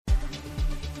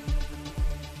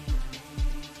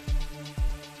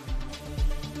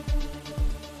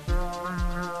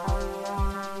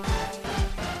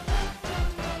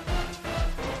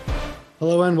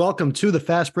Hello and welcome to the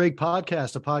Fast Break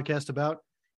Podcast, a podcast about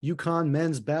UConn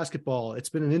men's basketball. It's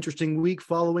been an interesting week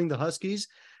following the Huskies.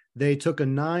 They took a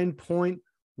 9-point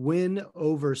win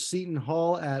over Seton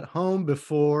Hall at home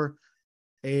before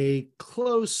a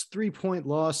close 3-point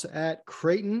loss at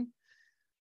Creighton.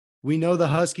 We know the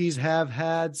Huskies have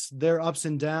had their ups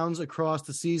and downs across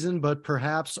the season, but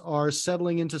perhaps are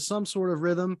settling into some sort of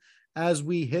rhythm as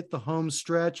we hit the home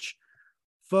stretch.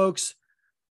 Folks,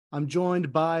 I'm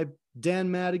joined by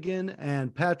Dan Madigan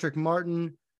and Patrick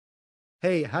Martin.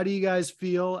 Hey, how do you guys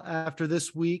feel after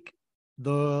this week?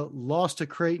 The loss to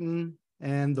Creighton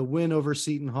and the win over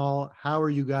Seton Hall. How are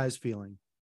you guys feeling?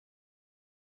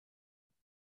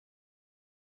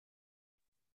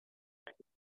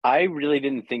 I really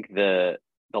didn't think the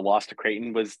loss to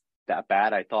Creighton was that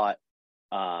bad. I thought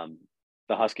the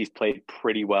Huskies played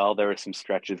pretty well. There were some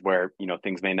stretches where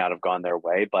things may not have gone their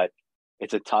way, but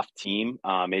it's a tough team.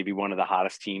 Maybe one of the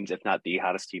hottest teams, if not the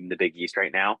hottest team in the Big East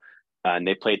right now. And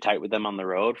they played tight with them on the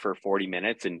road for 40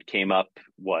 minutes and came up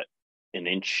an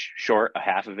inch short, a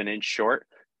half of an inch short.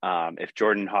 If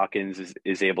Jordan Hawkins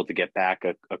is able to get back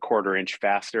a quarter inch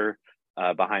faster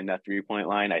behind that 3-point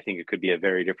line, I think it could be a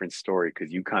very different story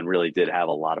because UConn really did have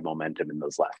a lot of momentum in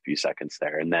those last few seconds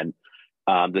there. And then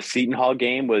the Seton Hall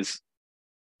game was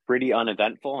pretty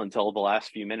uneventful until the last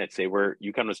few minutes.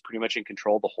 UConn was pretty much in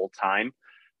control the whole time.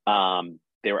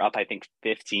 They were up, I think,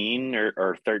 15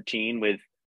 or 13 with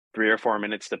 3 or 4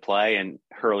 minutes to play, and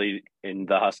Hurley and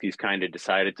the Huskies kind of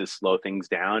decided to slow things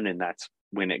down, and that's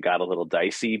when it got a little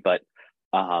dicey. But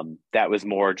that was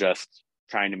more just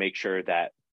trying to make sure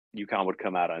that UConn would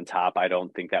come out on top. I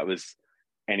don't think that was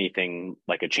anything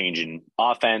like a change in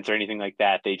offense or anything like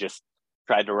that. They just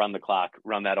tried to run the clock,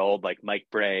 run that old like Mike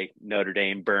Bray, Notre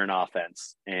Dame burn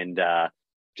offense, and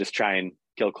just try and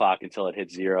kill clock until it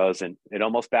hit zeros. And it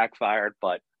almost backfired,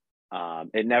 but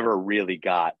it never really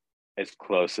got as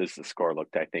close as the score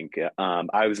looked, I think.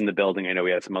 I was in the building. I know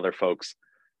we had some other folks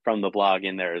from the blog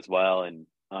in there as well. And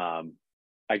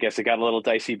I guess it got a little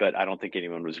dicey, but I don't think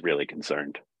anyone was really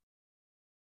concerned.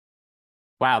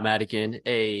 Wow, Madigan,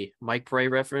 a Mike Bray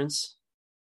reference?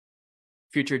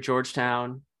 Future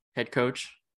Georgetown head coach,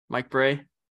 Mike Bray?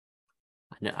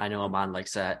 I know Amon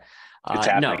likes that. It's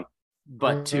happening. No,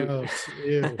 but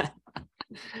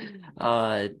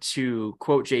to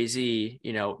quote Jay-Z,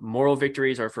 moral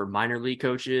victories are for minor league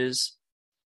coaches.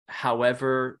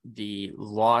 However, the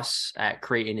loss at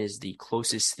Creighton is the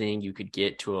closest thing you could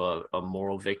get to a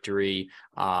moral victory.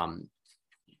 The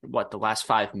last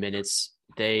 5 minutes,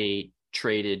 they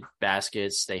traded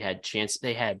baskets. They had chance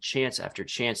after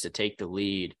chance to take the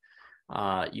lead.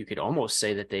 You could almost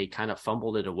say that they kind of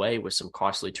fumbled it away with some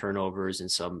costly turnovers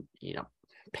and some,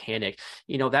 panic.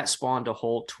 That spawned a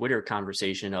whole Twitter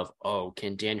conversation of,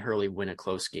 can Dan Hurley win a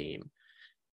close game?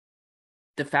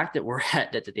 The fact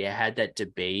that they had that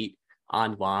debate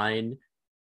online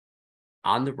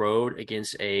on the road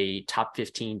against a top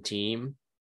 15 team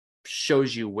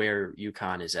shows you where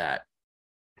UConn is at.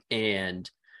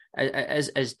 And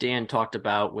as Dan talked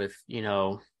about with,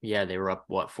 they were up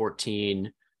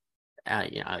 14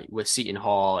 with Seton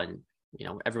Hall, and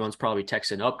everyone's probably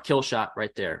texting up kill shot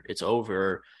right there, it's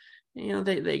over.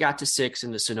 They got to 6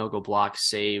 and the Sunogo block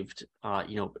saved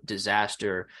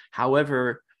disaster.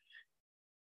 However,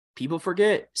 people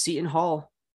forget Seton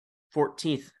Hall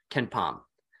 14th KenPom.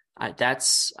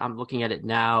 I'm looking at it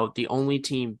now. The only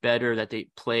team better that they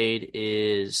played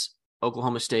is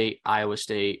Oklahoma State, Iowa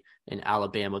State, and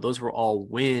Alabama. Those were all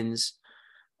wins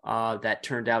that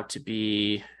turned out to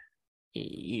be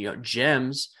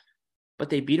gems, but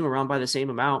they beat them around by the same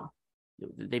amount.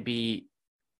 They beat,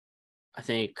 I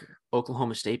think,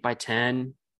 Oklahoma State by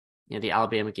 10. The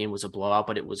Alabama game was a blowout,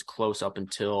 but it was close up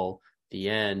until the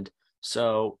end.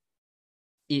 So,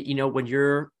 when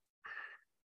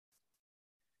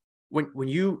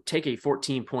you take a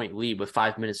 14-point lead with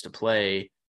 5 minutes to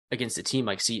play against a team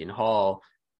like Seton Hall,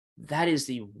 that is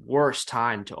the worst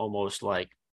time to almost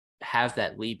have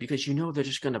that lead, because they're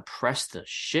just going to press the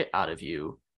shit out of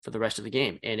you for the rest of the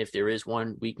game. And if there is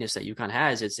one weakness that UConn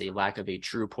has, it's a lack of a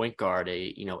true point guard,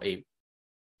 a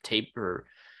tape or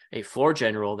a floor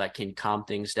general that can calm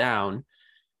things down.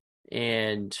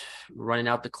 And running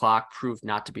out the clock proved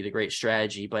not to be the great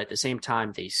strategy, but at the same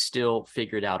time, they still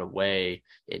figured out a way.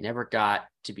 It never got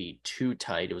to be too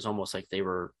tight. It was almost like they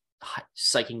were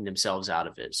psyching themselves out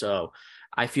of it. So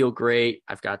I feel great.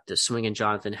 I've got the Swinging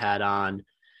Jonathan hat on.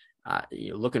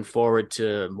 Looking forward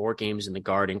to more games in the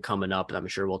Garden coming up that I'm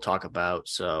sure we'll talk about.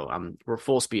 So we're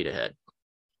full speed ahead.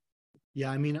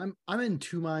 Yeah, I mean, I'm in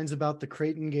two minds about the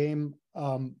Creighton game.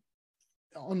 On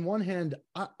one hand,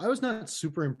 I was not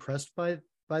super impressed by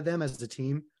them as a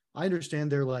team. I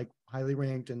understand they're like highly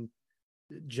ranked and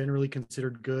generally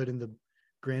considered good in the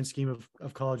grand scheme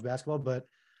of college basketball, but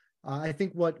I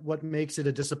think what makes it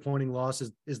a disappointing loss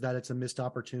is that it's a missed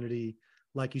opportunity.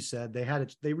 Like you said,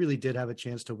 they really did have a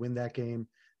chance to win that game,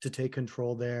 to take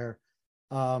control there.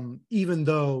 Even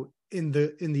though in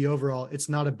the overall, it's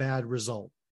not a bad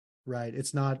result, right?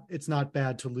 It's not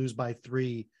bad to lose by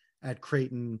 3 at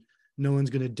Creighton. No one's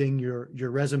going to ding your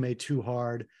resume too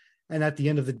hard. And at the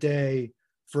end of the day,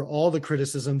 for all the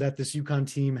criticism that this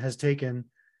UConn team has taken,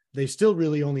 they still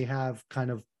really only have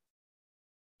kind of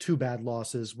 2 bad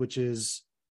losses, which is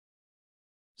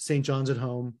St. John's at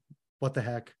home. What the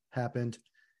heck happened?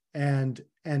 And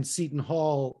Seton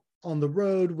Hall on the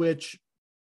road, which,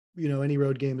 any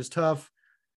road game is tough.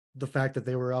 The fact that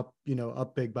they were up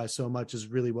big by so much is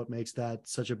really what makes that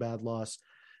such a bad loss.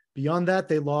 Beyond that,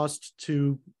 they lost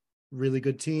to really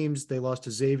good teams. They lost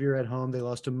to Xavier at home. They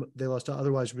lost to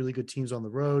otherwise really good teams on the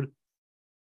road.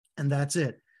 And that's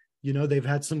it. They've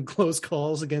had some close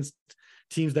calls against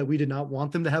teams that we did not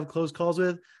want them to have close calls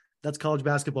with. That's college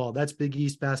basketball. That's Big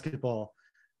East basketball.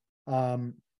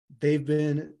 They've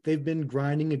been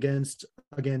grinding against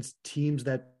teams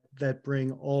that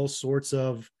bring all sorts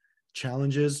of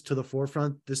challenges to the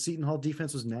forefront. The Seton Hall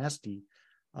defense was nasty.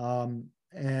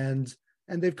 And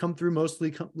they've come through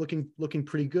mostly looking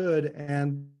pretty good.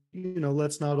 And,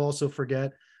 let's not also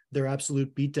forget their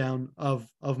absolute beatdown of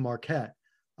Marquette,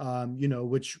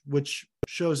 which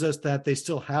shows us that they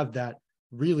still have that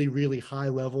really, really high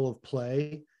level of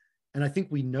play. And I think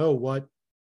we know what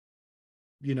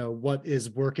is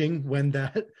working when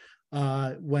that,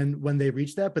 when they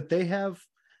reach that, but they have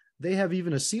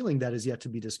even a ceiling that is yet to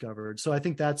be discovered. So I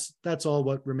think that's all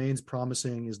what remains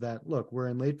promising, is that, look, we're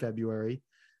in late February.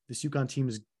 This UConn team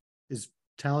is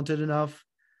talented enough.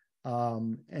 They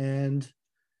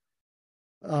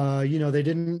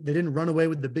didn't run away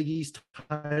with the Big East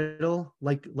title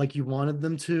like you wanted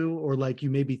them to, or like you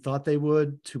maybe thought they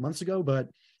would 2 months ago, but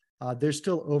they're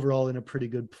still overall in a pretty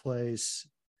good place.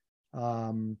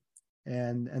 And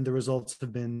the results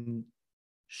have been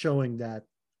showing that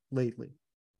lately.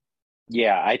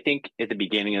 Yeah, I think at the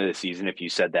beginning of the season, if you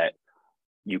said that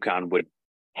UConn would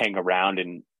hang around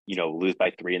and, lose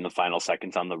by 3 in the final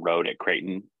seconds on the road at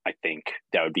Creighton, I think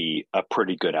that would be a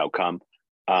pretty good outcome.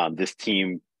 This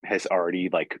team has already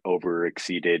over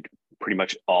exceeded pretty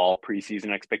much all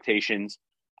preseason expectations.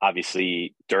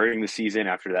 Obviously, during the season,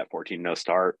 after that 14-0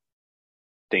 start,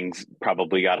 things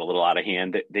probably got a little out of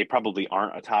hand. They probably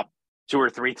aren't a top 2 or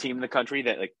 3 team in the country.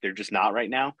 That they're just not right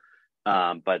now.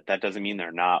 But that doesn't mean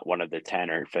they're not one of the 10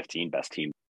 or 15 best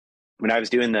teams. When I was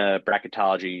doing the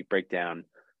bracketology breakdown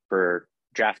for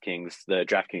DraftKings, the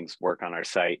DraftKings work on our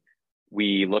site,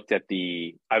 I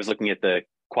was looking at the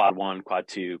quad 1, quad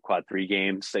 2, quad 3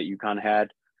 games that UConn had.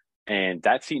 And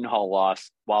that Seton Hall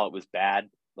loss, while it was bad,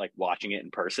 watching it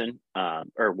in person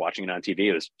or watching it on TV,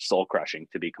 it was soul crushing,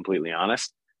 to be completely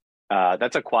honest.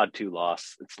 That's a quad 2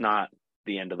 loss. It's not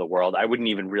the end of the world. I wouldn't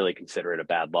even really consider it a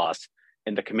bad loss.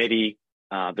 And the committee,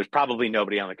 there's probably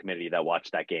nobody on the committee that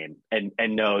watched that game and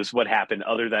knows what happened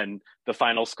other than the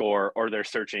final score, or they're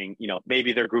searching,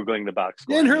 maybe they're Googling the box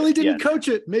score. Dan Hurley didn't coach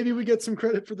it. Maybe we get some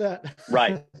credit for that.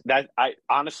 Right. That I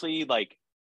honestly,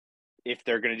 if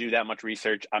they're going to do that much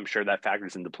research, I'm sure that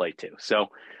factors into play too. So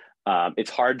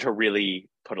it's hard to really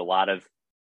put a lot of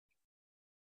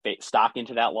stock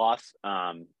into that loss.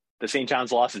 The St.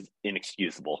 John's loss is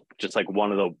inexcusable. Just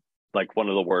one of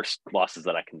the worst losses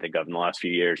that I can think of in the last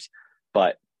few years.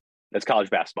 But that's college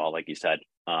basketball, like you said.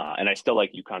 And I still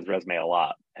like UConn's resume a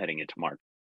lot heading into March.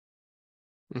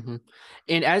 Mm-hmm.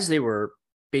 And as they were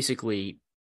basically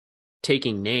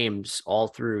taking names all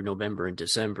through November and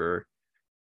December,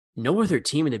 no other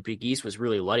team in the Big East was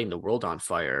really lighting the world on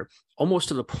fire, almost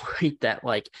to the point that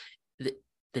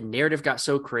the narrative got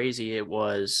so crazy.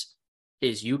 Is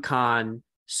UConn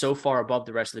so far above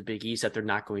the rest of the Big East that they're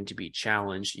not going to be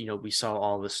challenged? We saw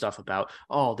all the stuff about,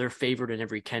 they're favored in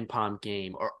every KenPom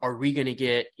game, or are we going to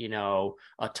get,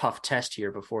 a tough test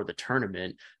here before the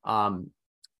tournament?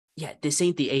 This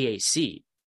ain't the AAC.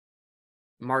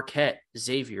 Marquette,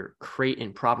 Xavier,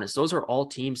 Creighton, Providence, those are all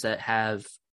teams that have,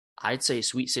 I'd say,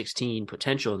 Sweet 16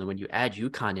 potential. And then when you add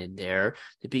UConn in there,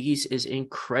 the Big East is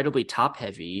incredibly top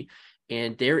heavy.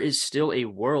 And there is still a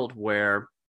world where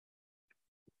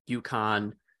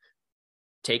UConn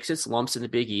takes its lumps in the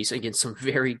Big East against some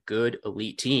very good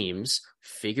elite teams,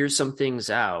 figures some things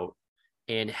out,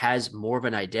 and has more of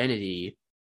an identity,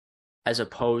 as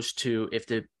opposed to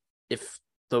if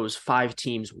those 5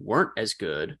 teams weren't as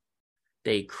good,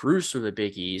 they cruise through the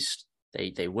Big East,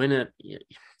 they win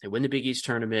the Big East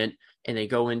tournament, and they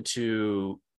go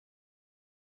into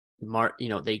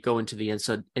they go into the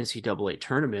NCAA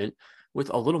tournament with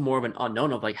a little more of an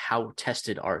unknown of like, how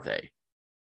tested are they?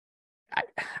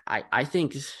 I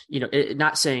think,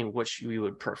 not saying which we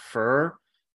would prefer,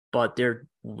 but there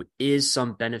is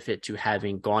some benefit to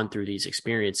having gone through these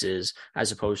experiences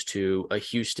as opposed to a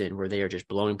Houston where they are just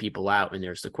blowing people out. And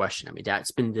there's the question. I mean,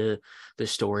 that's been the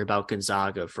story about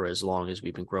Gonzaga for as long as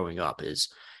we've been growing up is,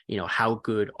 how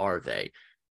good are they?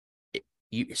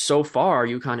 So far,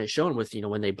 UConn has shown with,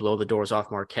 when they blow the doors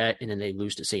off Marquette and then they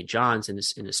lose to St. John's in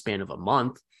the span of a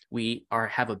month, we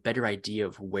have a better idea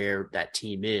of where that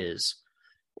team is.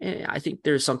 And I think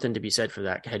there's something to be said for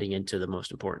that heading into the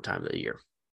most important time of the year.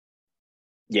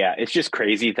 Yeah, it's just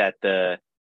crazy that the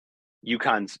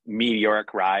UConn's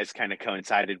meteoric rise kind of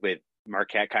coincided with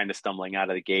Marquette kind of stumbling out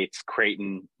of the gates,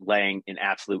 Creighton laying an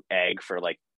absolute egg for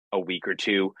like a week or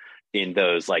two in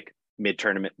those like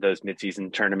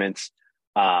mid-season tournaments.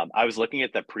 I was looking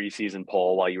at the preseason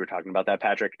poll while you were talking about that,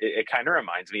 Patrick. It kind of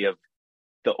reminds me of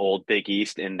the old Big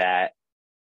East in that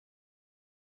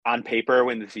on paper,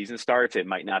 when the season starts, it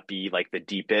might not be like the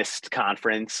deepest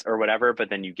conference or whatever, but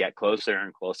then you get closer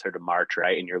and closer to March,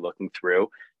 right? And you're looking through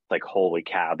like, holy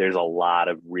cow, there's a lot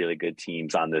of really good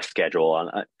teams on this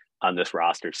schedule on this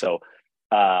roster. So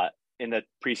in the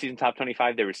preseason top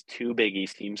 25, there was 2 Big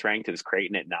East teams ranked. It was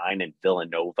Creighton at 9 and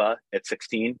Villanova at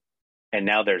 16. And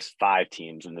now there's 5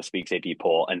 teams in the Speaks AP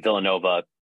poll, and Villanova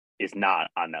is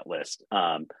not on that list.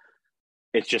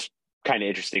 It's just kind of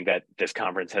interesting that this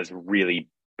conference has really,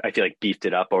 I feel like, beefed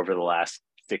it up over the last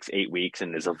 6-8 weeks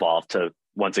and has evolved to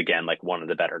once again like one of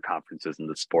the better conferences in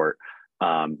the sport.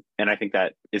 And I think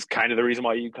that is kind of the reason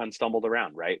why UConn stumbled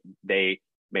around, right? They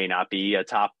may not be a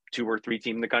top 2 or 3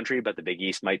 team in the country, but the Big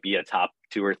East might be a top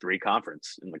 2 or 3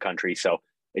 conference in the country. So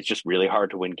it's just really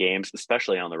hard to win games,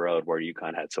 especially on the road where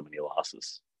UConn had so many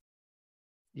losses.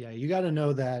 Yeah, you got to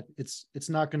know that it's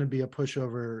not going to be a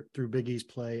pushover through Big East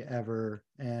play ever.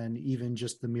 And even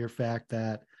just the mere fact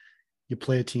that you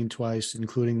play a team twice,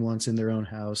 including once in their own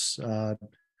house, a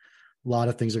lot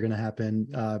of things are going to happen.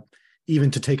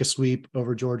 Even to take a sweep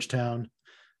over Georgetown,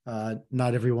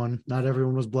 not everyone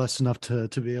was blessed enough to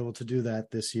be able to do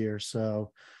that this year.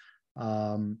 So,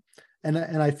 and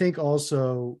I think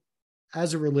also,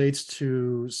 as it relates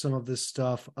to some of this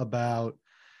stuff about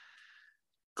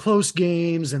close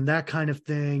games and that kind of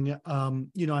thing,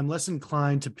 I'm less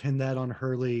inclined to pin that on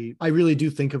Hurley. I really do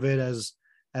think of it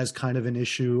as kind of an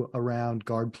issue around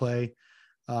guard play,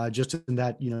 just in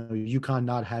that, UConn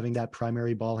not having that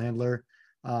primary ball handler,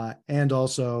 and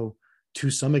also to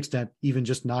some extent, even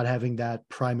just not having that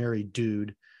primary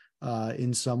dude,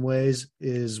 in some ways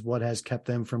is what has kept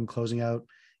them from closing out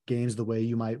games the way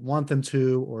you might want them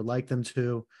to or like them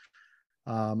to.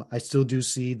 I still do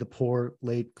see the poor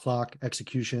late clock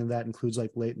execution that includes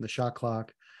like late in the shot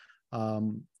clock,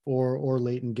 or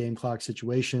late in game clock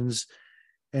situations.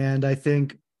 And I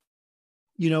think,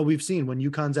 we've seen when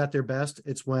UConn's at their best,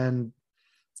 it's when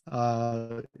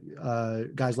guys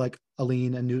like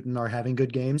Aline and Newton are having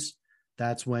good games.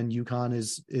 That's when UConn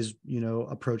is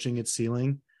approaching its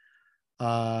ceiling.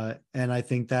 And I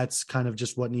think that's kind of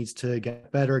just what needs to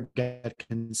get better, get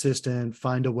consistent,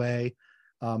 find a way,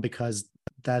 because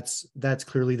that's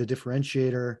clearly the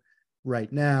differentiator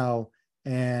right now,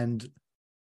 and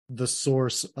the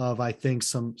source of, I think,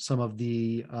 some of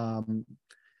the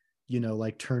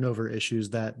like turnover issues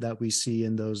that we see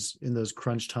in those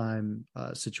crunch time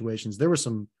situations. There was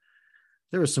some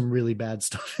really bad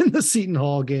stuff in the Seton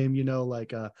Hall game,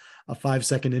 like a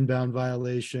 5-second inbound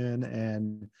violation,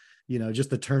 and just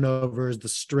the turnovers, the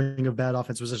string of bad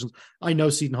offensive possessions. I know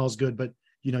Seton Hall's good, but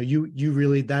you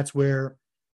really, that's where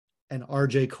an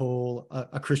RJ Cole,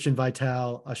 a Christian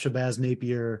Vital, a Shabazz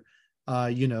Napier,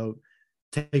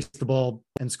 takes the ball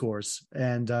and scores.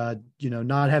 And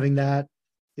not having that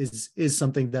is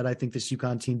something that I think this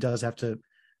UConn team does have to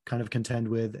kind of contend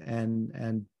with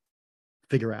and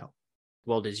figure out.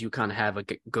 Well, does UConn have a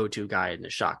go-to guy in the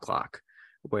shot clock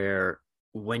where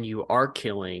when you are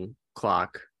killing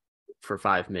clock for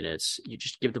 5 minutes, you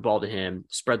just give the ball to him,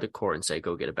 spread the court, and say,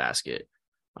 go get a basket?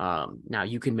 Now,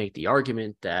 you can make the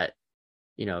argument that,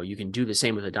 you can do the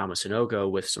same with Adama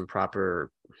Sanogo with some proper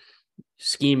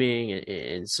scheming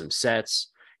and some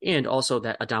sets. And also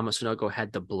that Adama Sanogo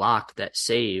had the block that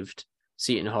saved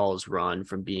Seton Hall's run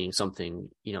from being something,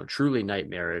 truly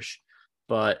nightmarish.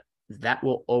 But that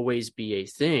will always be a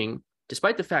thing,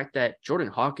 despite the fact that Jordan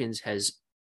Hawkins has,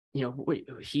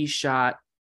 he shot,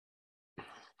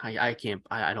 I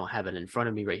don't have it in front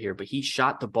of me right here, but he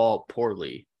shot the ball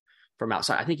poorly from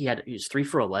outside. I think he was 3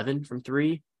 for 11 from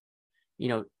 3,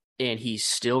 and he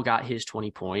still got his 20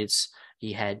 points.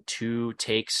 He had 2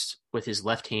 takes with his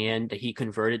left hand that he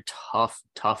converted,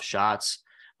 tough shots.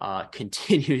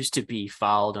 Continues to be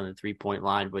fouled on the 3-point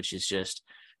line, which is just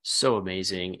so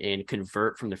amazing, and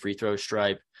convert from the free throw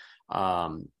stripe.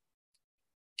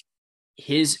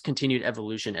 His continued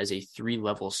evolution as a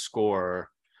 3-level scorer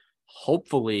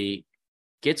hopefully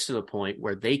gets to the point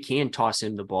where they can toss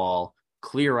him the ball,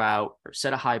 clear out, or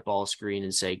set a high ball screen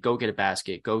and say, go get a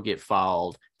basket, go get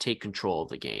fouled, take control of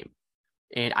the game.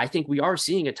 And I think we are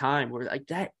seeing a time where like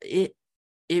that, it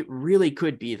really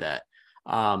could be that.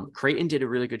 Creighton did a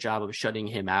really good job of shutting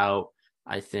him out,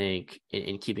 I think,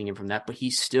 in keeping him from that, but he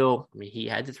still, I mean, he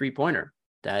had the 3-pointer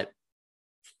that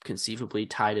conceivably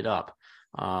tied it up.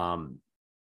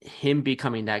 Him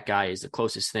becoming that guy is the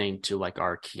closest thing to like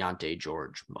our Keontae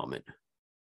George moment.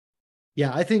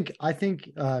 Yeah, I think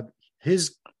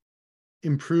his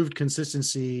improved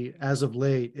consistency as of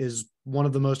late is one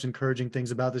of the most encouraging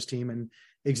things about this team. And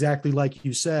exactly like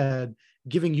you said,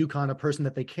 giving UConn a person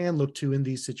that they can look to in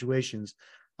these situations.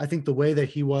 I think the way that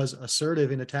he was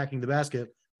assertive in attacking the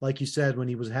basket, like you said, when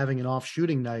he was having an off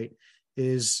shooting night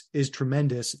is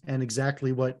tremendous and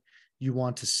exactly what you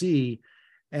want to see.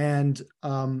 And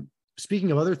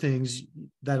speaking of other things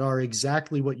that are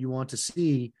exactly what you want to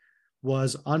see,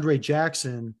 was Andre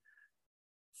Jackson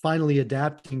finally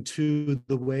adapting to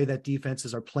the way that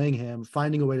defenses are playing him,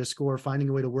 finding a way to score, finding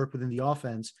a way to work within the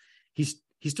offense. He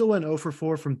still went 0 for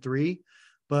 4 from 3,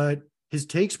 but his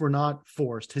takes were not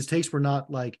forced. His takes were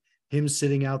not like him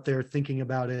sitting out there thinking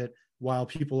about it while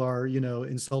people are,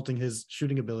 insulting his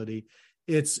shooting ability.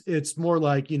 It's more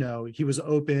like, he was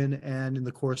open, and in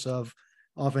the course of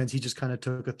offense, he just kind of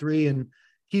took a 3, and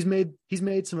he's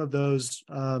made some of those,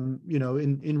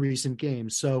 in recent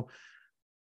games. So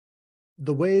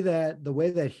the way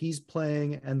that he's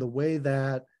playing and the way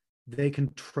that they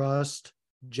can trust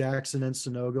Jackson and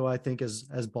Sanogo, I think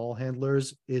as ball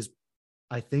handlers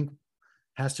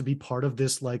has to be part of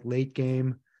this like late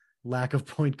game lack of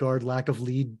point guard, lack of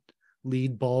lead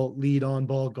on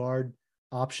ball guard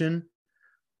option.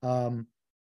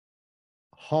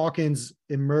 Hawkins'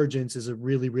 emergence is a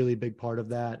really, really big part of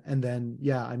that. And then,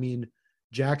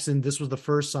 Jackson, this was the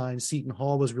first sign. Seton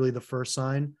Hall was really the first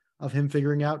sign of him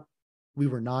figuring out. We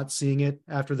were not seeing it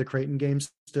after the Creighton game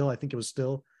still. I think it was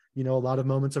still, a lot of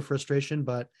moments of frustration,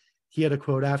 but he had a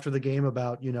quote after the game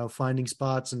about, finding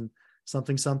spots and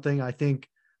something. I think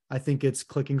it's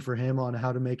clicking for him on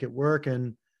how to make it work.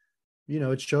 And,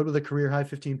 it showed with a career high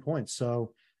 15 points.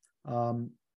 So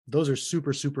those are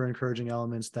super, super encouraging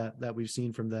elements that we've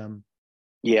seen from them.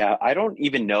 Yeah. I don't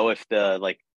even know if the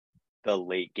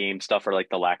late game stuff or like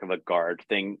the lack of a guard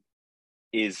thing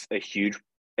is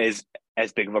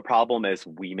as big of a problem as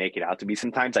we make it out to be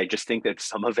sometimes. I just think that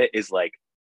some of it is like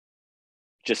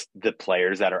just the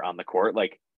players that are on the court.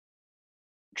 Like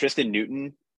Tristan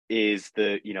Newton is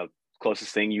the,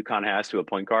 closest thing UConn has to a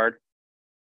point guard.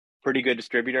 Pretty good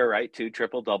distributor, right? 2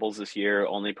 triple doubles this year.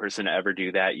 Only person to ever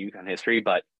do that UConn history,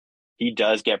 but he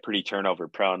does get pretty turnover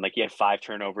prone. Like he had 5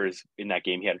 turnovers in that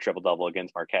game. He had a triple double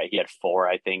against Marquette. He had 4,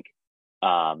 I think,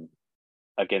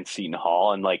 against Seton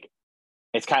Hall. And like,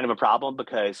 it's kind of a problem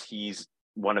because he's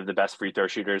one of the best free throw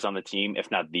shooters on the team, if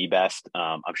not the best.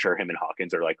 I'm sure him and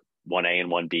Hawkins are like 1A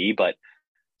and 1B, but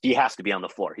he has to be on the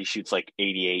floor. He shoots like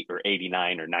 88 or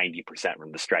 89 or 90%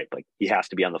 from the stripe. Like he has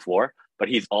to be on the floor, but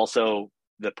he's also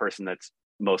the person that's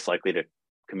most likely to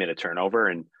commit a turnover,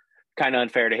 and kind of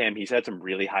unfair to him. He's had some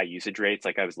really high usage rates.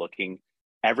 Like I was looking,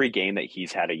 every game that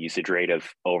he's had a usage rate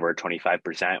of over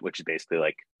 25%, which is basically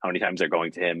like how many times they're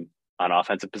going to him on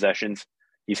offensive possessions.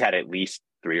 He's had at least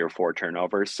 3 or 4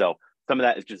 turnovers. So some of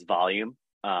that is just volume.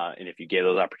 And if you gave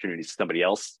those opportunities to somebody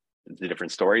else, it's a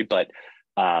different story, but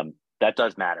that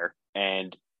does matter.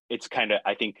 And it's kind of,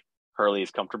 I think Hurley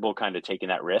is comfortable kind of taking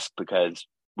that risk because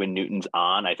when Newton's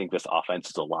on, I think this offense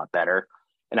is a lot better.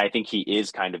 And I think he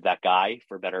is kind of that guy,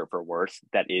 for better or for worse,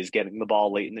 that is getting the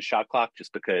ball late in the shot clock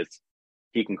just because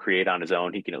he can create on his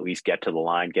own. He can at least get to the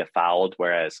line, get fouled.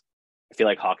 Whereas I feel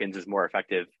like Hawkins is more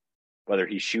effective, whether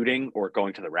he's shooting or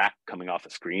going to the rack, coming off a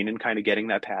screen and kind of getting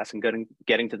that pass and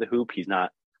getting to the hoop.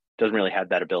 Doesn't really have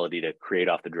that ability to create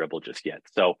off the dribble just yet.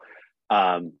 So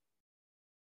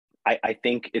I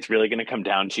think it's really going to come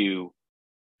down to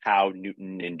how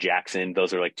Newton and Jackson,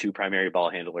 those are like 2 primary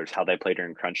ball handlers, how they play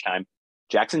during crunch time.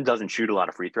 Jackson doesn't shoot a lot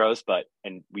of free throws,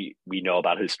 and we know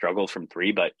about his struggles from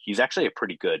 3, but he's actually a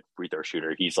pretty good free throw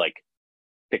shooter. He's like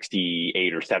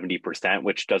 68 or 70%,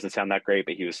 which doesn't sound that great,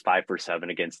 but he was 5 for 7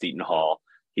 against Seton Hall.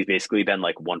 He's basically been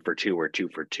like 1 for 2 or 2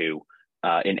 for 2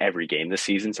 in every game this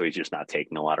season. So he's just not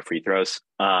taking a lot of free throws.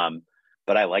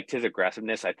 But I liked his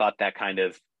aggressiveness. I thought that kind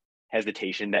of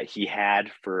hesitation that he had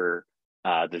for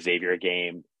the Xavier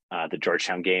game, the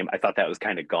Georgetown game. I thought that was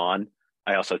kind of gone.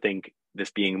 I also think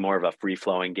this being more of a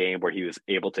free-flowing game where he was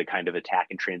able to kind of attack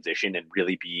and transition and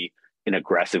really be an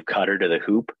aggressive cutter to the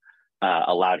hoop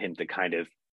allowed him to kind of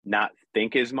not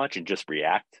think as much and just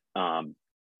react. And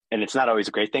it's not always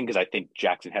a great thing because I think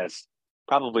Jackson has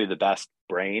probably the best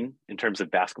brain in terms of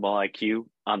basketball IQ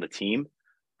on the team.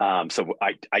 So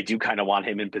I do kind of want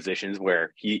him in positions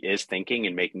where he is thinking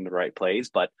and making the right plays,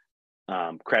 but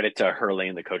credit to Hurley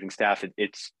and the coaching staff.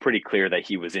 It's pretty clear that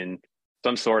he was in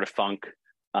some sort of funk,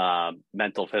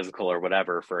 mental, physical, or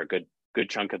whatever for a good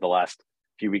chunk of the last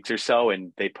few weeks or so.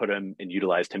 And they put him and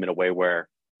utilized him in a way where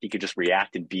he could just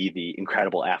react and be the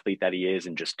incredible athlete that he is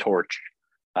and just torch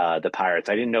the Pirates.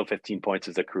 I didn't know 15 points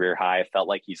is a career high. I felt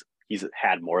like he's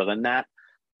had more than that.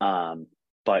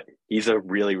 But he's a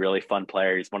really, really fun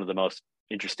player. He's one of the most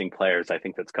interesting players I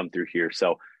think that's come through here.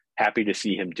 So happy to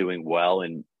see him doing well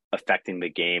and affecting the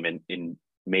game in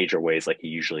major ways like he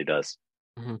usually does.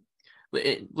 Mm-hmm.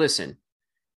 Listen,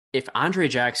 if Andre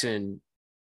Jackson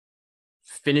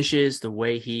finishes the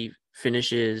way he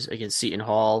finishes against Seton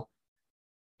Hall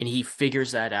and he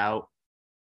figures that out,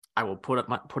 I will put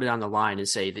it on the line and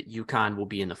say that UConn will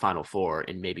be in the Final Four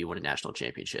and maybe win a national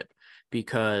championship.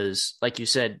 Because, like you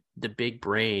said, the big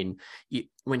brain,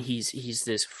 when he's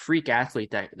this freak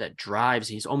athlete that drives,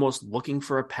 he's almost looking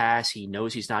for a pass. He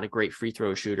knows he's not a great free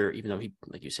throw shooter, even though he,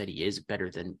 like you said, he is better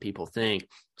than people think.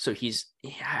 So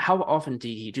how often did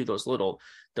he do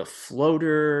the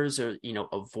floaters or,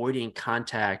 avoiding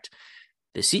contact?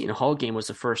 The Seton Hall game was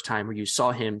the first time where you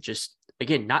saw him just,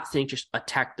 again, not think, just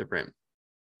attack the rim.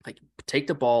 Like, take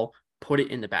the ball, put it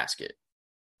in the basket,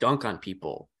 dunk on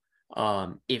people.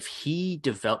 If he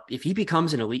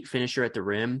becomes an elite finisher at the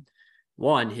rim,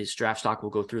 one, his draft stock will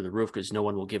go through the roof because no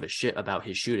one will give a shit about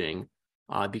his shooting,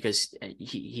 because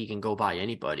he can go by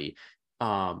anybody.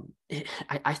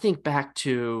 I think back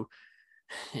to,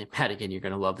 Pat, again, you're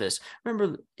going to love this.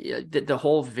 Remember the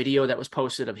whole video that was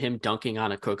posted of him dunking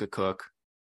on a Cook?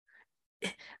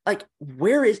 Like,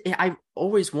 I've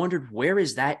always wondered, where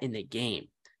is that in the game?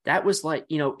 That was like,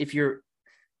 if you're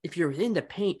in the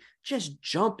paint, just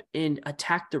jump and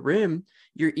attack the rim.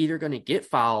 You're either going to get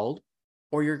fouled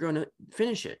or you're going to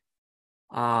finish it.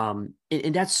 And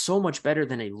that's so much better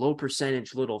than a low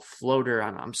percentage little floater.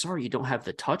 I'm sorry, you don't have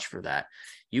the touch for that.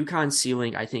 UConn's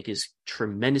ceiling, I think, is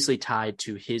tremendously tied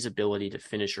to his ability to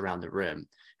finish around the rim.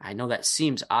 I know that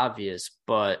seems obvious,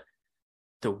 but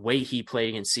the way he played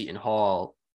against Seton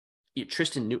Hall,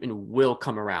 Tristan Newton will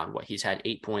come around. He's had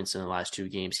 8 points in the last 2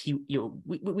 games.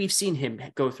 We've seen him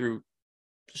go through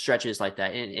stretches like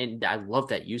that, and I love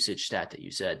that usage stat that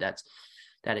you said.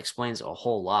 That explains a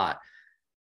whole lot.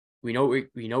 We know what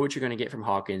you're going to get from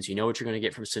Hawkins. You know what you're going to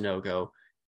get from Sanogo.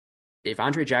 If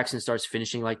Andre Jackson starts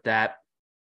finishing like that,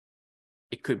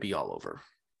 it could be all over.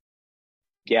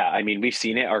 Yeah, I mean, we've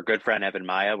seen it. Our good friend Evan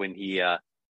Maya, when he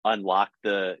unlocked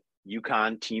the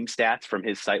UConn team stats from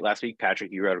his site last week.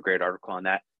 Patrick, you wrote a great article on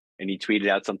that, and he tweeted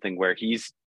out something where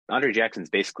Andre Jackson's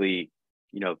basically,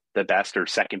 the best or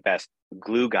second best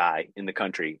glue guy in the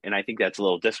country. And I think that's a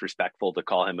little disrespectful to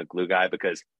call him a glue guy,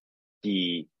 because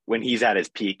when he's at his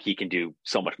peak, he can do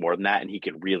so much more than that. And he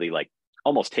can really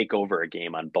almost take over a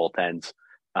game on both ends,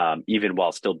 even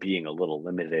while still being a little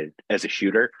limited as a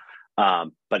shooter.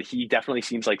 But he definitely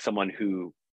seems like someone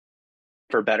who,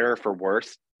 for better or for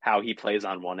worse, how he plays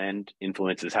on one end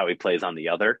influences how he plays on the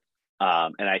other.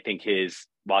 And I think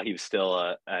while he was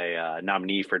still a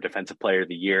nominee for Defensive Player of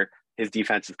the Year, his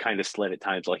defense has kind of slid at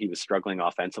times while he was struggling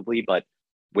offensively. But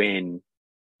when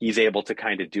he's able to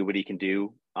kind of do what he can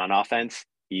do on offense,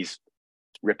 he's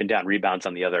ripping down rebounds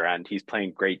on the other end. He's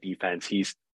playing great defense.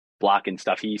 He's blocking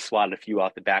stuff. He swatted a few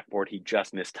off the backboard. He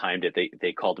just mistimed it.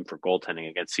 They called him for goaltending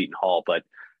against Seton Hall, but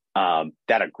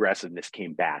that aggressiveness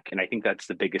came back. And I think that's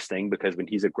the biggest thing, because when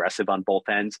he's aggressive on both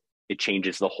ends, it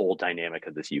changes the whole dynamic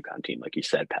of this UConn team, like you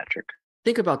said, Patrick.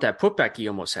 Think about that putback he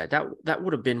almost had. That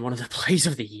would have been one of the plays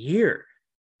of the year.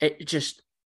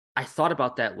 I thought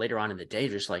about that later on in the day,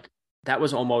 just like that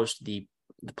was almost the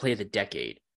play of the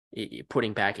decade,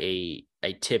 putting back a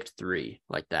tipped 3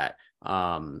 like that.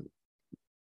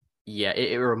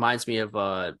 It reminds me of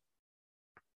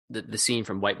the scene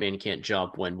from White Man Can't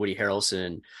Jump when Woody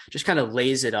Harrelson just kind of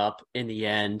lays it up in the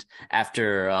end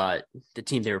after the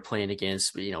team they were playing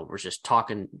against, we're just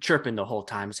chirping the whole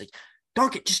time. It's like,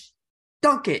 dunk it, just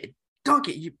dunk it,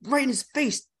 you right in his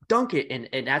face, dunk it.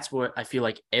 And that's what I feel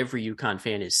like every UConn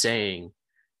fan is saying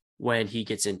when he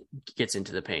gets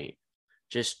into the paint.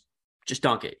 Just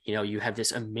dunk it. You have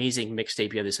this amazing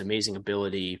mixtape, you have this amazing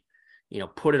ability,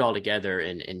 put it all together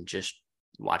and just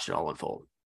watch it all unfold.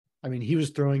 I mean, he was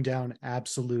throwing down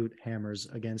absolute hammers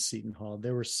against Seton Hall.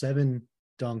 There were 7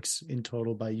 dunks in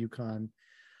total by UConn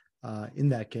in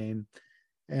that game.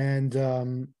 And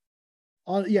on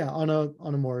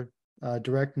a more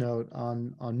direct note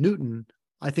on Newton,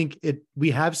 I think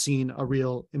we have seen a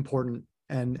real important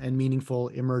and meaningful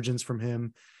emergence from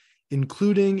him,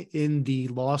 including in the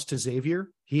loss to Xavier.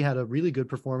 He had a really good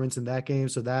performance in that game,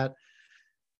 so that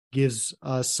gives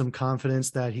us some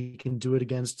confidence that he can do it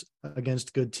against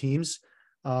good teams.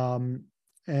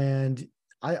 And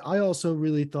I also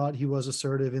really thought he was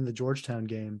assertive in the Georgetown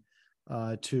game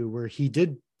too, where he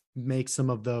did make some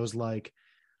of those, like,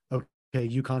 okay,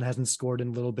 UConn hasn't scored in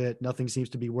a little bit. Nothing seems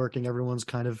to be working. Everyone's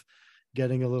kind of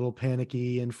getting a little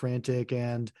panicky and frantic,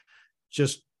 and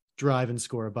just drive and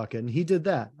score a bucket. And he did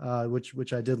that,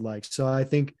 which I did like. So I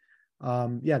think,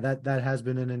 that has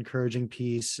been an encouraging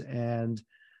piece. And,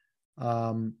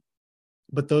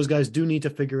 but those guys do need to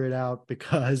figure it out,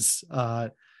 because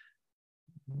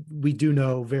we do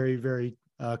know very, very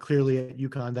clearly at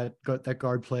UConn that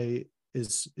guard play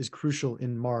is crucial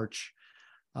in March.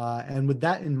 And with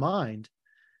that in mind,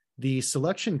 the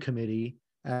selection committee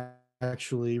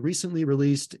actually recently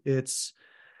released its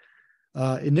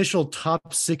initial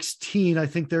top 16. I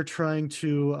think they're trying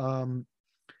to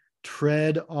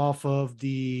tread off of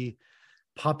the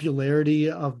popularity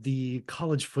of the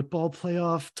college football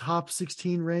playoff top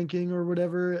 16 ranking or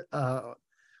whatever, the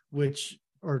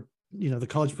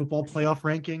college football playoff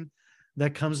ranking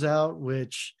that comes out,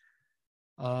 which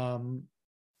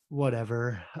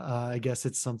whatever. I guess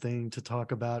it's something to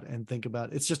talk about and think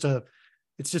about. It's just a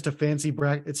fancy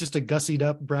it's just a gussied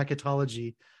up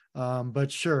bracketology.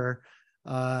 But sure.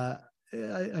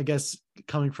 I guess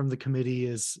coming from the committee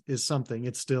is something.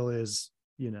 It still is,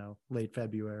 late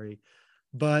February,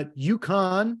 but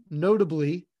UConn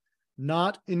notably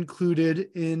not included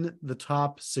in the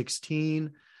top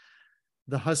 16.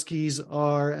 The Huskies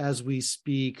are, as we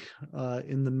speak,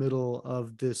 in the middle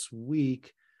of this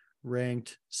week,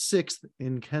 ranked 6th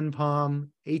in KenPom,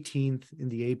 18th in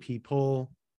the AP poll,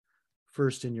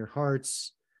 first in your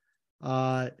hearts.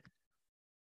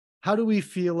 How do we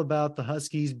feel about the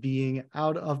Huskies being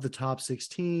out of the top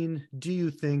 16? Do you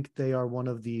think they are one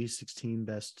of the 16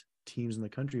 best teams in the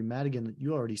country? Madigan,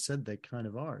 you already said they kind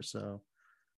of are. So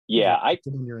yeah,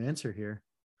 your answer here.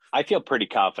 I feel pretty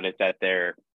confident that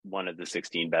they're one of the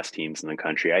 16 best teams in the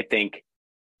country. I think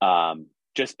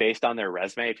just based on their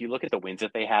resume, if you look at the wins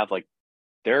that they have, like,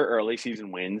 their early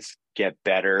season wins get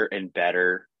better and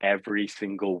better every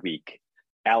single week.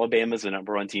 Alabama's the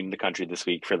number 1 team in the country this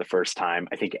week for the first time,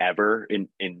 I think, ever in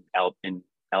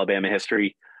Alabama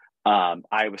history.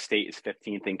 Iowa State is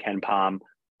 15th in KenPom.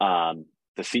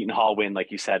 The Seton Hall win,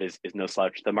 like you said, is no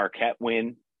slouch. The Marquette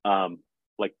win,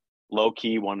 like, low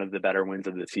key, one of the better wins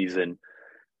of the season.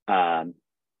 Not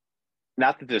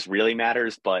that this really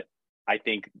matters, but I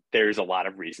think there's a lot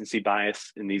of recency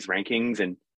bias in these rankings,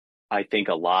 and I think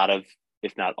a lot of,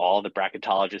 if not all, the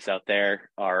bracketologists out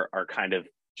there are kind of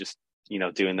just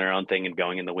doing their own thing and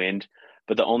going in the wind.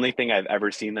 But the only thing I've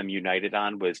ever seen them united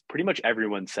on was pretty much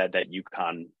everyone said that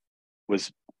UConn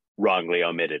was wrongly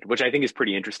omitted, which I think is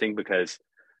pretty interesting, because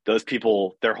those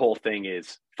people, their whole thing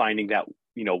is finding that,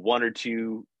 one or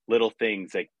two little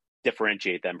things that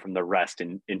differentiate them from the rest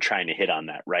and trying to hit on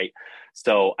that. Right.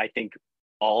 So I think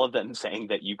all of them saying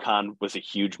that UConn was a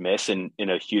huge miss and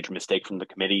a huge mistake from the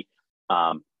committee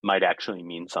might actually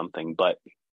mean something. But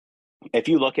if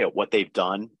you look at what they've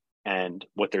done and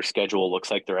what their schedule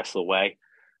looks like the rest of the way,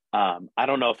 I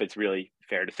don't know if it's really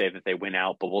fair to say that they win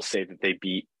out, but we'll say that they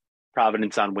beat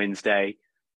Providence on Wednesday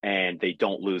and they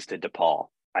don't lose to DePaul.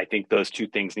 I think those two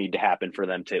things need to happen for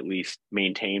them to at least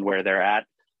maintain where they're at,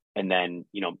 and then,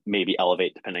 maybe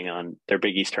elevate depending on their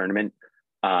Big East tournament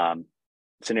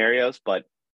scenarios. But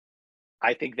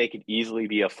I think they could easily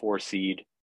be a 4 seed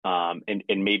and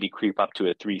maybe creep up to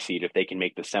a 3 seed if they can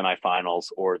make the semifinals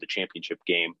or the championship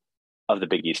game of the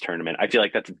Big East tournament. I feel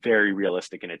like that's very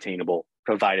realistic and attainable,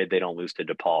 provided they don't lose to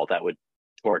DePaul. That would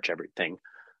torch everything.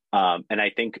 And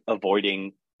I think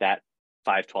avoiding that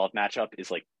 5-12 matchup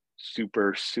is, like,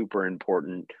 super, super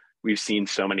important. We've seen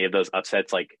so many of those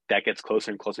upsets, like, that gets closer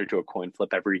and closer to a coin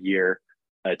flip every year.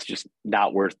 It's just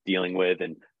not worth dealing with.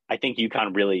 And I think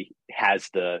UConn really has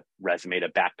the resume to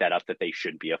back that up, that they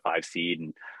should be a 5 seed.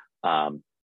 And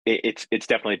it's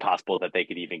definitely possible that they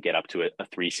could even get up to a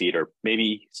 3 seed, or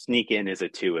maybe sneak in as a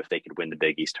 2 if they could win the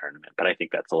Big East tournament. But I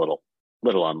think that's a little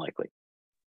unlikely.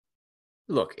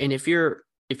 Look, and if you're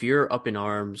up in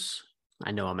arms,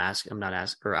 I know I'm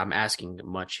asking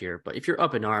much here, but if you're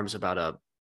up in arms about a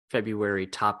February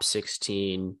top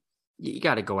 16, you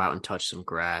got to go out and touch some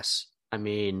grass. I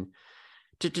mean,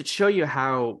 to show you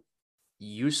how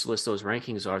useless those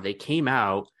rankings are. They came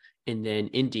out and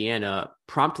then Indiana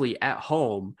promptly at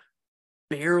home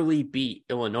barely beat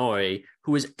Illinois,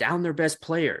 who was down their best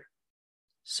player.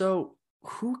 So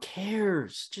who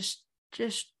cares? Just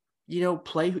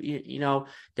play.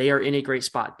 They are in a great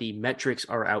spot. The metrics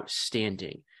are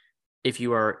outstanding. If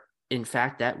you are in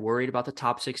fact that worried about the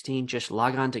top 16, just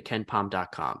log on to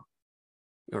KenPom.com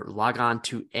or log on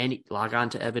to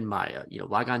Evan Maya.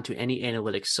 Log on to any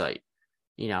analytics site.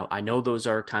 I know those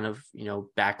are kind of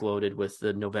backloaded with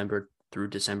the November through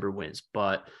December wins,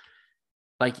 but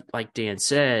like Dan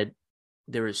said,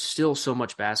 there is still so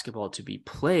much basketball to be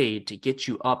played to get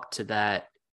you up to that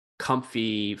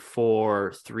comfy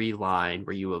 4-3 line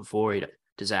where you avoid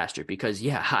disaster. Because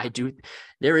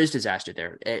there is disaster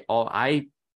there. I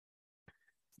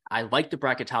like the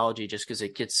bracketology just because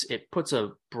it puts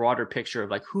a broader picture of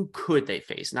like who could they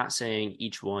face. Not saying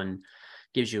each one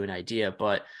gives you an idea,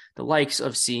 but the likes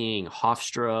of seeing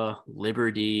Hofstra,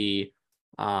 Liberty,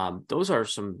 those are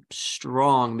some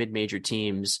strong mid-major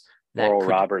teams. Oral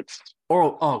Roberts.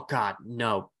 Oh God,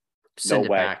 no. Send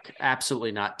it way. back.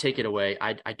 Absolutely not. Take it away.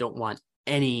 I don't want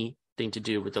anything to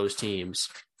do with those teams.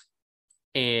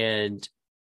 And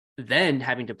then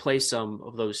having to play some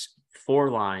of those 4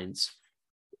 lines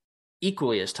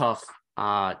equally as tough.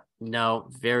 You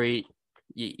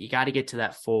got to get to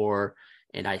that 4.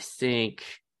 And I think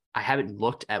I haven't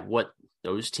looked at what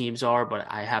those teams are, but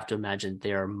I have to imagine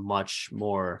they are much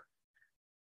more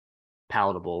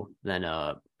palatable than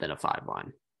a 5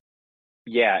 line.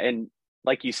 Yeah, and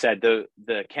like you said, the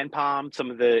KenPom,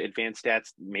 some of the advanced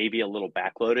stats may be a little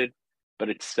backloaded, but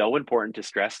it's so important to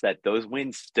stress that those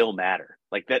wins still matter.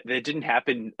 Like that didn't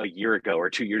happen a year ago or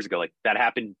 2 years ago. Like that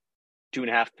happened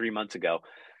 2.5, 3 months ago.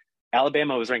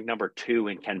 Alabama was ranked number 2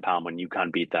 in KenPom when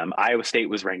UConn beat them. Iowa State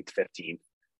was ranked 15th.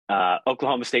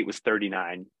 Oklahoma State was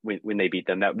 39 when they beat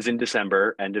them. That was in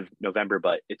December, end of November,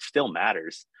 but it still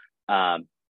matters.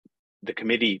 The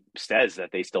committee says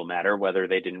that they still matter, whether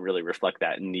they didn't really reflect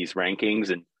that in these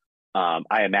rankings. And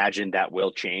I imagine that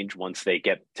will change once they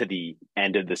get to the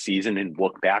end of the season and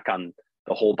look back on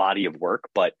the whole body of work.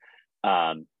 But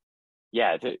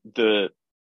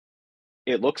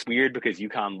it looks weird because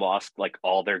UConn lost like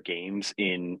all their games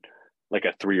in like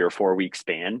a 3 or 4 week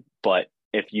span. But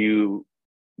if you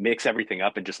mix everything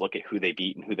up and just look at who they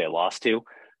beat and who they lost to,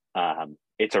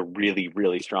 it's a really,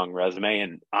 really strong resume.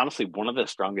 And honestly, one of the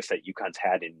strongest that UConn's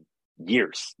had in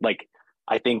years. Like,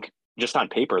 I think just on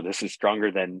paper, this is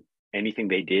stronger than anything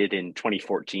they did in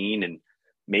 2014 and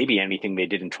maybe anything they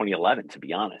did in 2011, to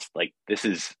be honest. Like, this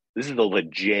is a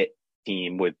legit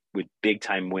team with big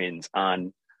time wins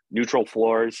on neutral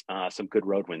floors, some good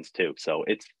road wins too. So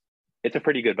it's a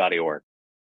pretty good body of work.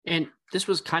 And this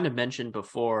was kind of mentioned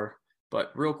before,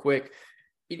 but real quick,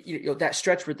 that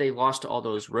stretch where they lost to all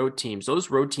those road teams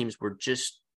were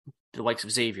just the likes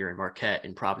of Xavier and Marquette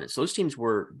and Providence. Those teams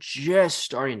were just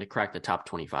starting to crack the top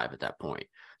 25 at that point.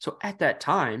 So at that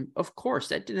time, of course,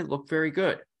 that didn't look very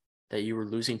good that you were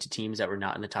losing to teams that were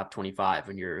not in the top 25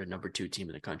 when you're a number 2 team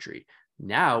in the country.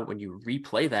 Now, when you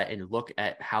replay that and look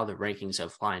at how the rankings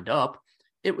have lined up,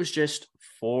 it was just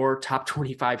 4 top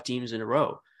 25 teams in a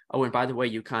row. Oh, and by the way,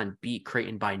 UConn beat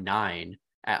Creighton by 9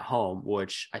 at home,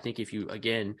 which I think if you,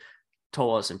 again,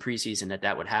 told us in preseason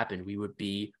that would happen, we would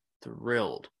be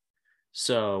thrilled.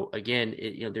 So again,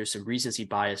 there's some recency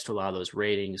bias to a lot of those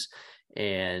ratings.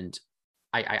 And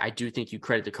I do think you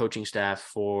credit the coaching staff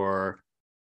for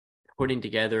putting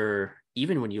together,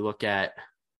 even when you look at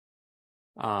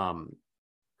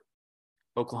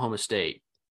Oklahoma State,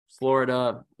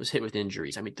 Florida was hit with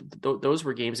injuries. I mean, those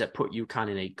were games that put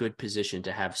UConn in a good position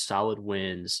to have solid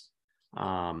wins.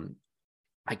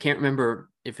 I can't remember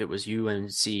if it was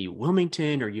UNC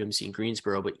Wilmington or UNC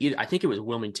Greensboro, but I think it was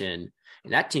Wilmington,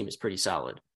 and that team is pretty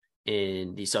solid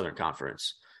in the Southern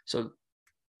Conference. So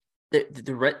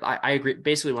I agree.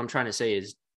 Basically, what I'm trying to say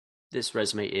is this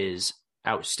resume is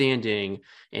outstanding,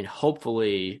 and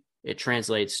hopefully it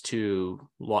translates to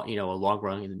a long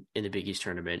run in the Big East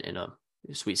tournament in a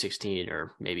Sweet 16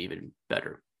 or maybe even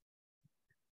better.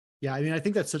 Yeah, I mean, I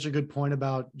think that's such a good point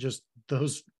about just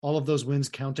all of those wins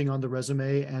counting on the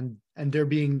resume and there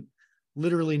being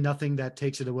literally nothing that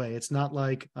takes it away. It's not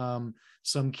like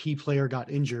some key player got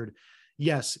injured.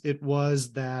 Yes, it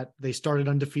was that they started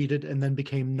undefeated and then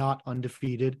became not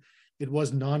undefeated. It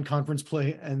was non-conference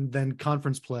play and then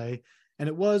conference play. And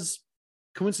it was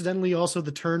coincidentally also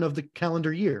the turn of the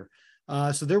calendar year.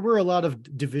 So there were a lot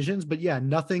of divisions, but yeah,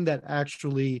 nothing that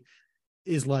actually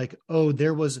is like, oh,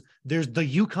 there's the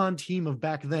UConn team of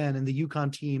back then and the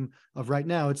UConn team of right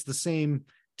now. It's the same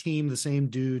team, the same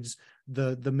dudes,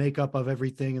 the makeup of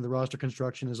everything and the roster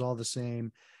construction is all the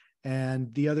same.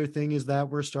 And the other thing is that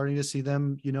we're starting to see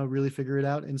them, really figure it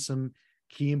out in some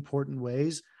key important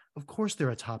ways. Of course, they're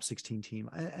a top 16 team.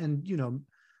 And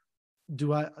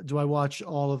do I watch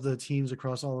all of the teams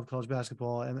across all of college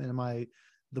basketball? And am I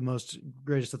the most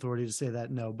greatest authority to say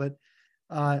that? No, but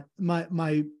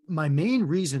my main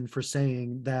reason for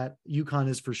saying that UConn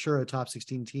is for sure a top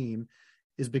 16 team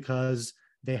is because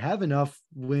they have enough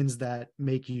wins that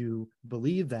make you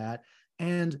believe that.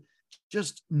 And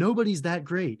just nobody's that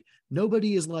great.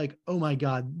 Nobody is like, oh my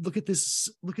God, look at this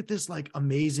like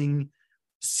amazing,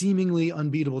 seemingly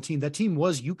unbeatable team. That team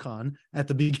was UConn at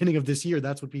the beginning of this year.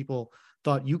 That's what people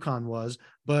thought UConn was.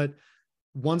 But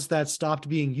once that stopped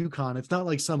being UConn, it's not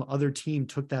like some other team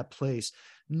took that place.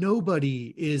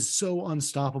 Nobody is so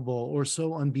unstoppable or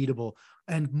so unbeatable.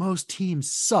 And most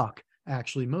teams suck,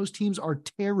 actually. Most teams are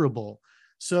terrible.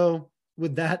 So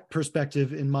with that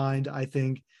perspective in mind, I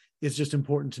think it's just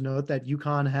important to note that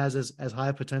UConn has as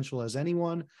high potential as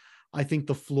anyone. I think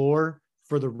the floor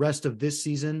for the rest of this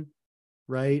season,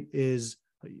 right, is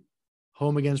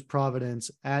home against Providence,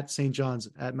 at St. John's,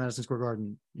 at Madison Square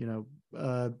Garden,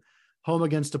 home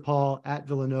against DePaul, at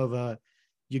Villanova.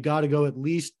 You got to go at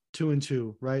least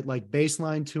 2-2, right? Like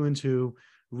baseline 2-2,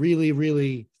 really,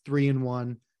 really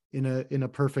 3-1 in a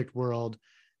perfect world.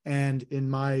 And in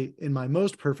my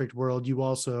most perfect world, you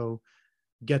also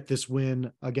get this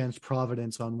win against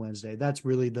Providence on Wednesday. That's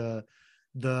really the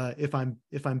if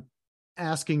I'm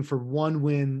asking for one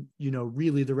win,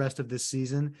 really the rest of this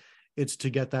season, it's to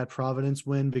get that Providence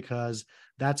win, because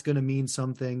that's going to mean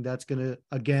something. That's going to,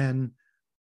 again,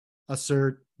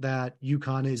 assert that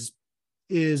UConn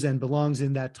is and belongs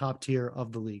in that top tier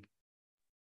of the league.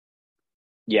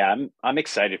 Yeah, I'm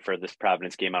excited for this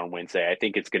Providence game on Wednesday. I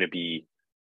think it's going to be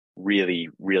really,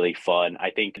 really fun.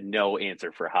 I think no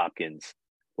answer for Hopkins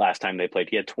last time they played.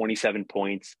 He had 27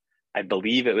 points. I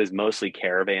believe it was mostly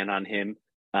Caravan on him.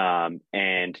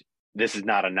 And this is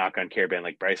not a knock on Caravan.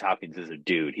 Like, Bryce Hopkins is a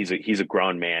dude. He's a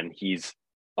grown man. He's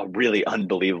a really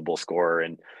unbelievable scorer.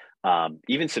 And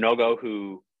even Sonogo,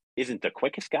 who isn't the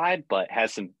quickest guy, but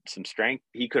has some strength,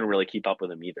 he couldn't really keep up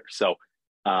with him either. So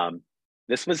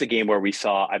this was a game where we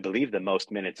saw, I believe, the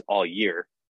most minutes all year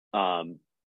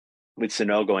with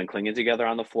Sonogo and Clingan together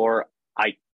on the floor.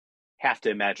 I have to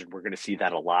imagine we're going to see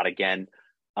that a lot again,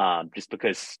 just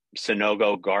because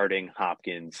Sonogo guarding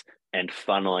Hopkins and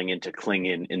funneling into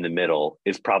Clingan in the middle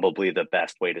is probably the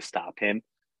best way to stop him.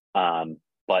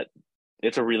 But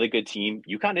it's a really good team.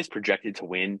 UConn is projected to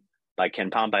win by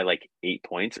KenPom by like 8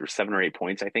 points or 7 or 8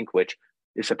 points, I think, which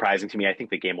is surprising to me. I think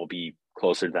the game will be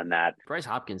closer than that. Bryce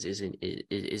Hopkins is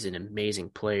an amazing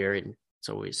player, and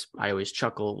I always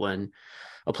chuckle when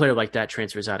a player like that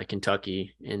transfers out of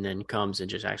Kentucky and then comes and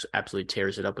just absolutely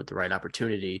tears it up with the right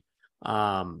opportunity.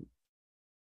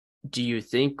 Do you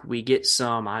think we get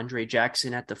some Andre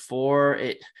Jackson at the 4?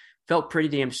 It felt pretty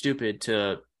damn stupid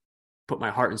to put my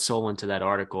heart and soul into that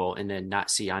article and then not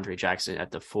see Andre Jackson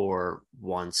at the 4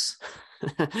 once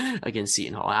against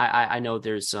Seton Hall. I know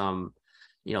there's some,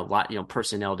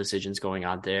 personnel decisions going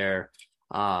on there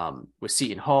with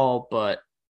Seton Hall, but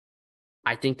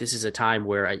I think this is a time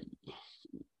where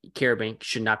Caravan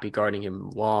should not be guarding him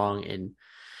long, and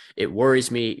it worries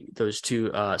me, those two,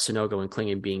 Sonogo and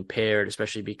Clingan, being paired,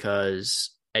 especially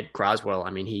because Ed Croswell,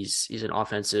 he's an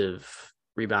offensive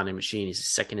rebounding machine. He's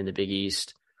second in the Big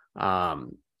East.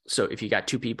 So if you got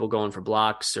two people going for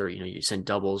blocks, or you send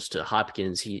doubles to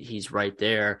Hopkins, he's right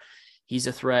there. He's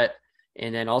a threat.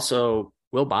 And then also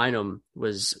Will Bynum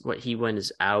was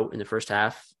out in the first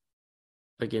half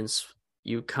against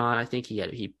UConn. I think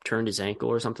he turned his ankle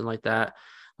or something like that.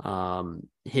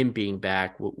 Him being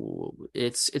back,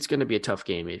 it's going to be a tough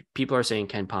game. People are saying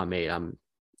KenPom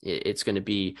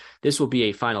 8. This will be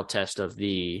a final test of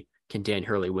the can Dan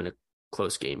Hurley win a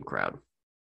close game crowd.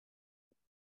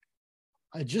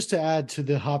 Just to add to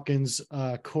the Hopkins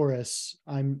chorus,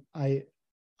 I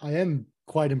am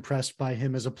quite impressed by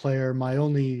him as a player. My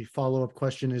only follow-up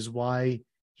question is why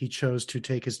he chose to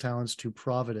take his talents to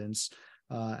Providence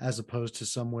as opposed to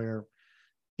somewhere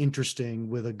interesting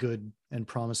with a good and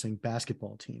promising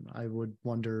basketball team. I would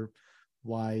wonder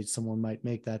why someone might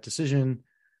make that decision.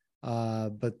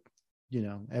 But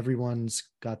everyone's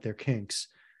got their kinks.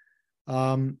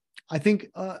 I think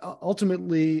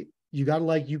ultimately you got to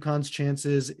like UConn's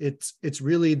chances. It's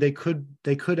really, they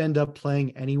could end up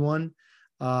playing anyone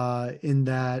in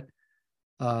that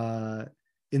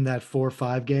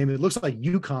 4-5 game. It looks like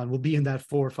UConn will be in that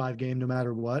 4-5 game no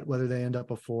matter what, whether they end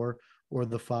up a 4 or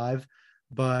the 5.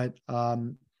 But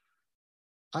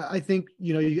I think,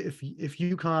 if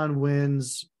UConn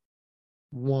wins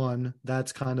 1,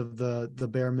 that's kind of the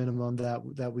bare minimum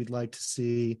that we'd like to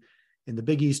see. in the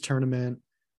Big East tournament.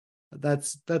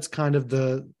 That's kind of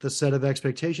the set of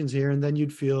expectations here. And then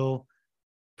you'd feel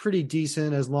pretty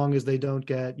decent as long as they don't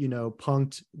get,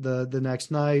 punked the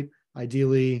next night.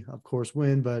 Ideally, of course,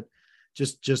 win, but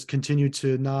just continue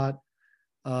to not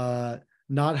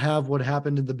have what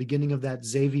happened in the beginning of that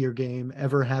Xavier game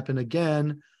ever happen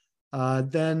again.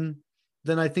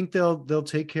 Then I think they'll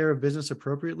take care of business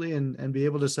appropriately and be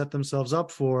able to set themselves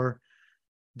up for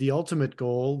the ultimate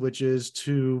goal, which is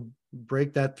to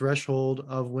break that threshold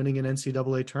of winning an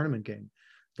NCAA tournament game.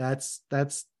 That's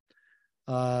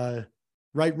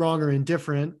right, wrong, or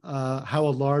indifferent, how a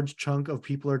large chunk of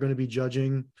people are going to be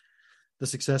judging the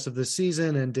success of this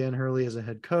season and Dan Hurley as a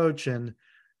head coach. And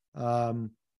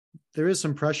there is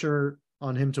some pressure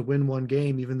on him to win one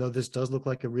game, even though this does look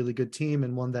like a really good team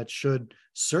and one that should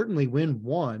certainly win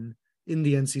one in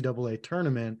the NCAA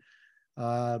tournament.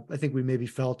 I think we maybe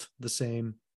felt the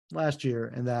same last year,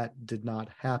 and that did not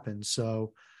happen.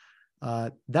 So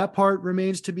that part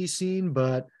remains to be seen,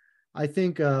 but I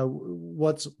think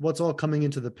what's all coming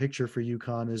into the picture for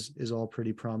UConn is all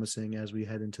pretty promising as we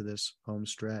head into this home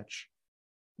stretch.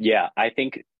 Yeah, I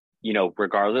think,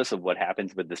 regardless of what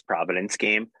happens with this Providence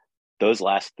game, those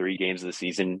last 3 games of the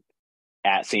season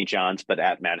at St. John's, but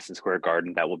at Madison Square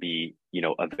Garden, that will be,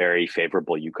 a very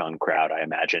favorable UConn crowd, I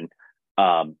imagine.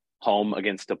 Home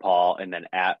against DePaul and then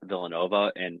at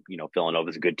Villanova. And,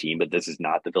 Villanova's a good team, but this is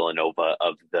not the Villanova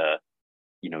of the,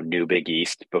 new Big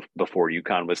East before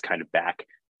UConn was kind of back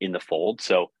in the fold.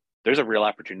 So there's a real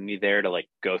opportunity there to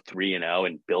go 3-0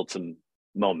 and build some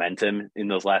momentum in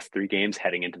those last 3 games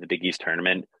heading into the Big East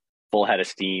tournament. Full head of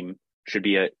steam. Should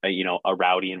be a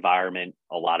rowdy environment.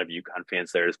 A lot of UConn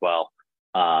fans there as well.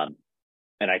 And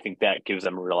I think that gives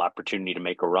them a real opportunity to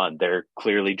make a run. They're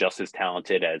clearly just as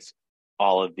talented as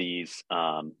all of these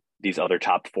other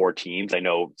top 4 teams. I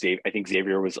think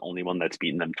Xavier was the only one that's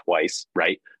beaten them twice,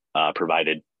 right?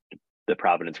 Provided the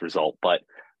Providence result, but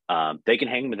they can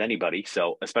hang with anybody.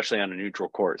 So especially on a neutral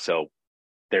court. So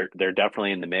they're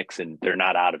definitely in the mix, and they're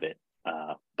not out of it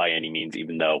by any means,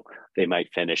 even though they might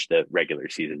finish the regular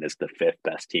season as the 5th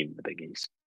best team in the Big East.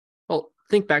 Well,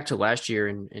 think back to last year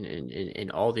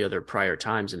and all the other prior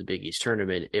times in the Big East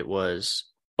tournament, it was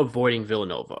avoiding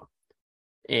Villanova.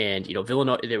 And,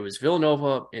 Villanova, there was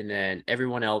Villanova and then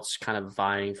everyone else kind of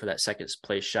vying for that second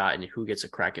place shot and who gets a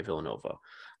crack at Villanova.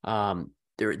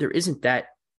 There isn't that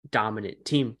dominant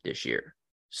team this year.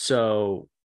 So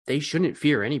they shouldn't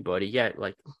fear anybody yet.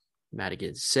 Like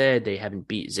Madigan said, they haven't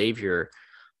beat Xavier,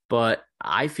 but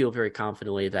I feel very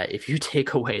confidently that if you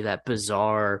take away that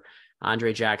bizarre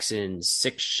Andre Jackson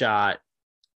 6-shot,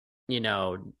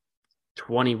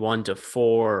 21-4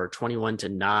 or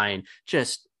 21-9,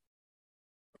 just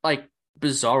like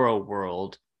bizarro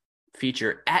world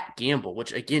feature at Gamble,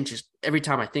 which again, just every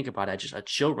time I think about it, just a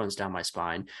chill runs down my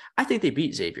spine. I think they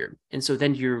beat Xavier. And so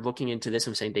then you're looking into this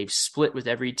and saying they've split with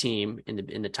every team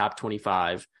in the top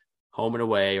 25, home and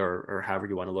away, or however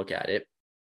you want to look at it.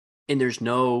 And there's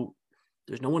no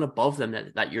one above them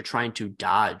that you're trying to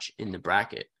dodge in the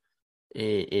bracket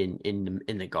in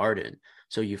the Garden.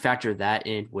 So you factor that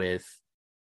in with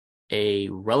a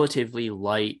relatively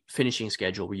light finishing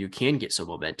schedule where you can get some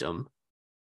momentum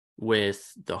with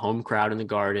the home crowd in the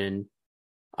Garden.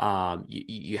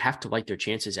 You have to like their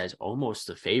chances as almost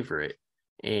the favorite.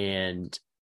 And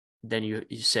then you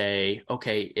say,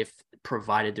 okay, if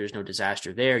provided there's no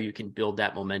disaster there, you can build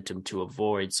that momentum to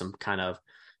avoid some kind of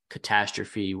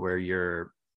catastrophe where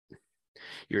you're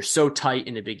so tight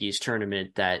in the Big East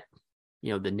tournament that,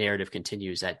 the narrative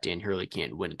continues that Dan Hurley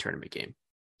can't win a tournament game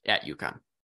at UConn.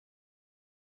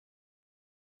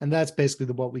 And that's basically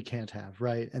what we can't have,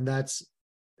 right? And that's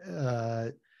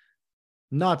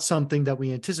not something that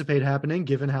we anticipate happening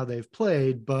given how they've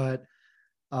played, but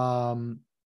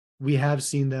we have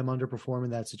seen them underperform in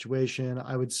that situation.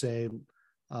 I would say,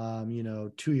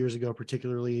 2 years ago,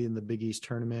 particularly in the Big East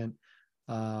tournament,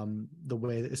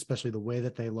 especially the way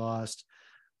that they lost,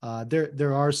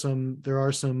 there are some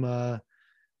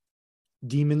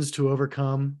demons to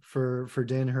overcome for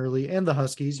Dan Hurley and the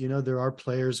Huskies. There are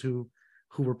players who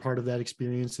were part of that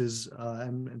experiences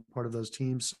and part of those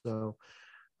teams. So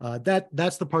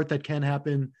that's the part that can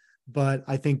happen. But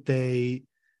I think they,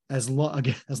 as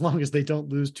long as they don't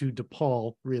lose to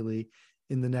DePaul really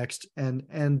in the next,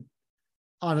 and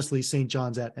honestly, St.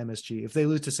 John's at MSG, if they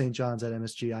lose to St. John's at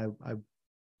MSG, I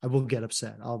will get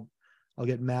upset. I'll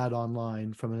get mad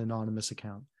online from an anonymous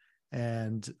account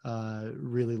and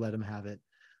really let him have it.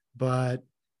 But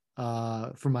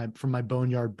from my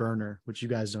Boneyard burner, which you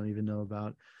guys don't even know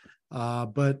about.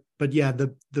 But yeah,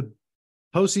 the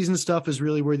postseason stuff is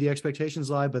really where the expectations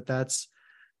lie, but that's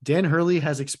Dan Hurley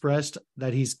has expressed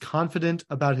that he's confident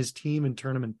about his team in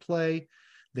tournament play.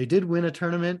 They did win a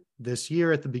tournament this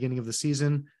year at the beginning of the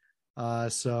season.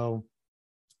 So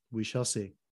we shall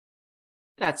see.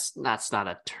 That's not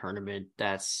a tournament.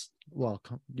 Well,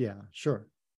 yeah, sure.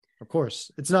 Of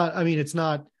course. It's not, I mean, it's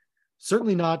not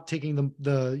certainly not taking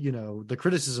the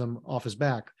criticism off his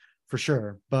back for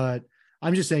sure. But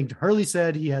I'm just saying Hurley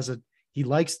said he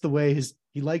likes the way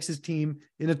he likes his team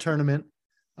in a tournament,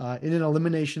 in an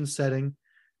elimination setting.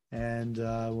 And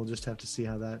we'll just have to see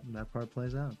how that part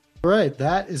plays out. All right.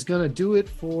 That is going to do it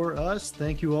for us.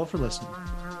 Thank you all for listening.